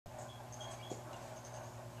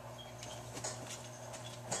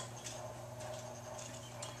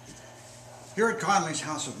Here at Conley's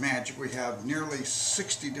House of Magic we have nearly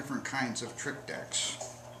 60 different kinds of trick decks.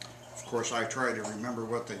 Of course I try to remember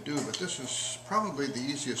what they do, but this is probably the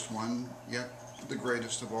easiest one, yet the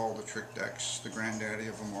greatest of all the trick decks, the granddaddy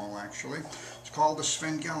of them all actually. It's called the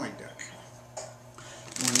Svengali deck.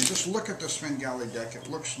 And when you just look at the Svengali deck it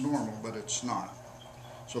looks normal, but it's not.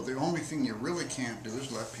 So the only thing you really can't do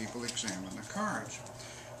is let people examine the cards.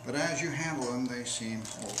 But as you handle them they seem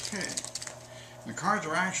okay. The cards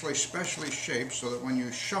are actually specially shaped so that when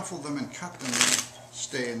you shuffle them and cut them, they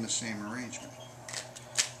stay in the same arrangement.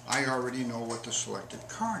 I already know what the selected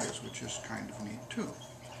card is, which is kind of neat too.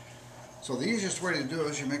 So the easiest way to do it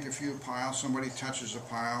is you make a few piles, somebody touches a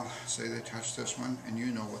pile, say they touch this one, and you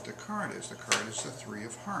know what the card is. The card is the 3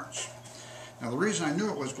 of hearts. Now the reason I knew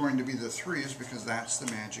it was going to be the 3 is because that's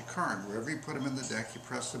the magic card. Wherever you put him in the deck, you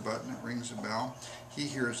press the button, it rings a bell, he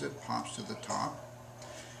hears it, pops to the top.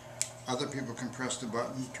 Other people can press the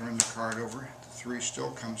button, turn the card over, the 3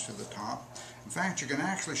 still comes to the top. In fact, you can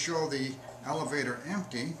actually show the elevator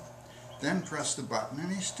empty, then press the button,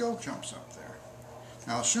 and he still jumps up there.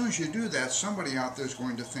 Now, as soon as you do that, somebody out there is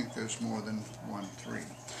going to think there's more than one 3. In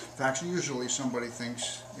fact, usually somebody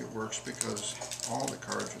thinks it works because all the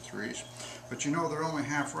cards are 3s. But you know, they're only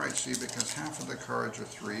half right, see, because half of the cards are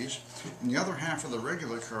 3s, and the other half of the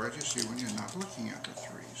regular cards you see when you're not looking at the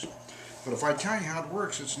 3s. But if I tell you how it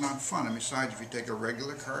works, it's not fun. And besides, if you take a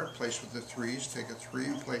regular card, place with the 3s, take a 3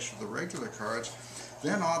 and place with the regular cards,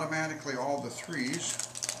 then automatically all the 3s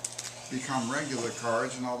become regular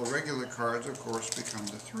cards, and all the regular cards, of course, become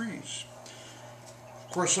the 3s.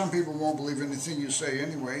 Of course, some people won't believe anything you say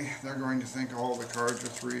anyway. They're going to think all the cards are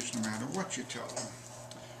 3s no matter what you tell them.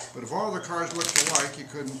 But if all the cards looked alike, you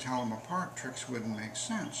couldn't tell them apart. Tricks wouldn't make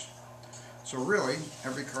sense. So really,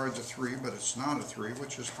 every card's a 3, but it's not a 3,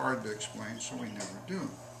 which is hard to explain, so we never do.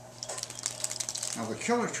 Now the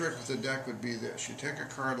killer trick with the deck would be this. You take a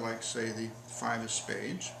card like, say, the 5 of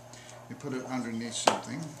spades, you put it underneath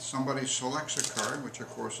something, somebody selects a card, which of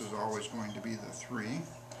course is always going to be the 3,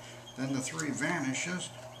 then the 3 vanishes,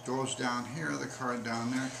 goes down here, the card down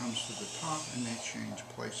there comes to the top, and they change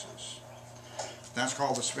places. That's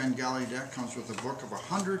called the Svengali deck. Comes with a book of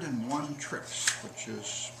 101 tricks, which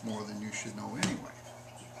is more than you should know anyway.